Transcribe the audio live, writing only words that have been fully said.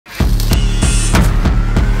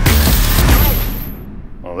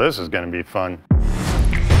Well, this is going to be fun.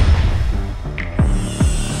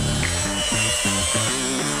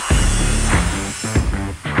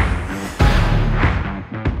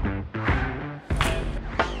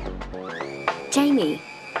 Jamie,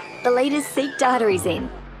 the latest Seek data is in.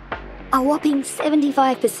 A whopping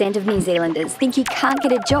 75% of New Zealanders think you can't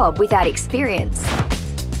get a job without experience.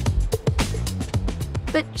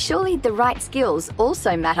 But surely the right skills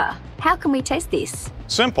also matter. How can we test this?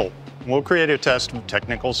 Simple. We'll create a test of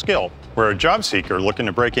technical skill, where a job seeker looking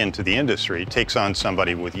to break into the industry takes on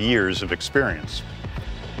somebody with years of experience.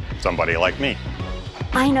 Somebody like me.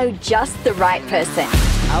 I know just the right person.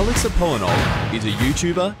 Alex Apollonov is a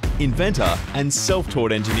YouTuber, inventor, and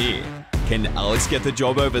self-taught engineer. Can Alex get the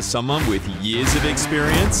job over someone with years of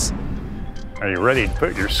experience? Are you ready to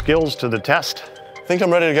put your skills to the test? I think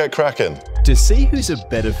I'm ready to get cracking. To see who's a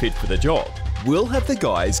better fit for the job, we'll have the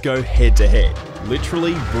guys go head-to-head,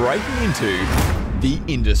 literally breaking into the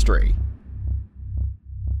industry.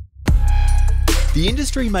 The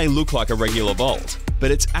industry may look like a regular vault, but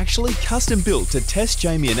it's actually custom built to test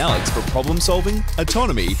Jamie and Alex for problem solving,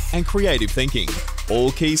 autonomy, and creative thinking.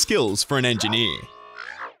 All key skills for an engineer.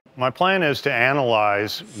 My plan is to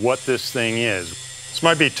analyze what this thing is. This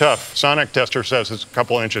might be tough. Sonic tester says it's a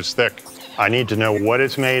couple inches thick. I need to know what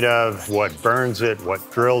it's made of, what burns it,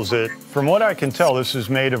 what drills it. From what I can tell, this is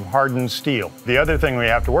made of hardened steel. The other thing we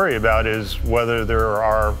have to worry about is whether there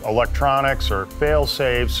are electronics or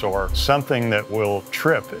fail-safes or something that will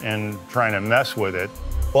trip in trying to mess with it.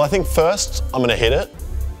 Well, I think first I'm gonna hit it,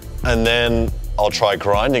 and then I'll try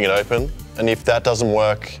grinding it open. And if that doesn't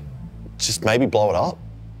work, just maybe blow it up,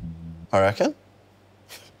 I reckon.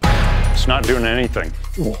 It's not doing anything.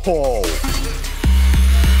 Whoa.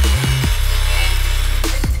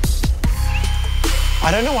 I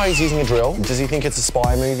don't know why he's using a drill. Does he think it's a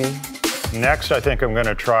spy movie? Next, I think I'm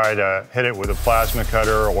gonna try to hit it with a plasma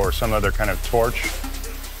cutter or some other kind of torch.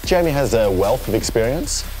 Jamie has a wealth of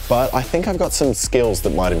experience, but I think I've got some skills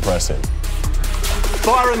that might impress him.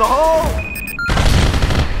 Fire in the hole!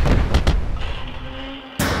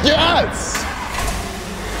 Yes!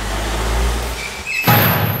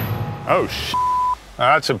 Oh,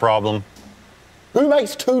 that's a problem. Who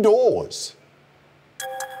makes 2 doors?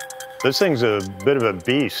 This thing's a bit of a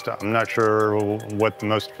beast. I'm not sure what the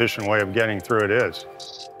most efficient way of getting through it is.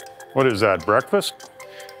 What is that, breakfast?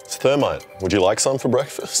 It's thermite. Would you like some for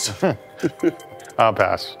breakfast? I'll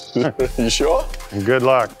pass. You sure? Good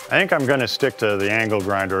luck. I think I'm gonna stick to the angle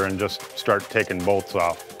grinder and just start taking bolts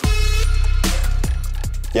off.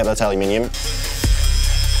 Yeah, that's aluminium.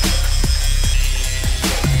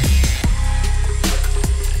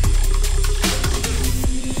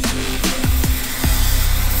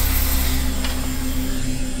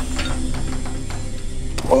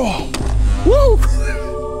 Oh, woo!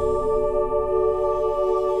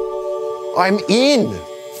 I'm in,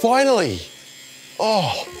 finally.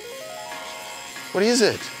 Oh, what is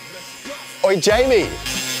it? Oi, Jamie,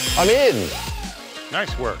 I'm in.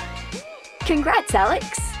 Nice work. Congrats, Alex.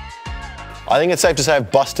 I think it's safe to say I've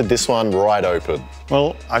busted this one right open.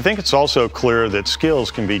 Well, I think it's also clear that skills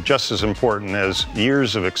can be just as important as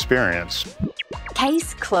years of experience.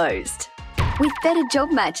 Case closed. With better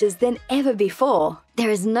job matches than ever before,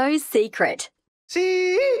 there is no secret.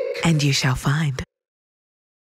 And you shall find.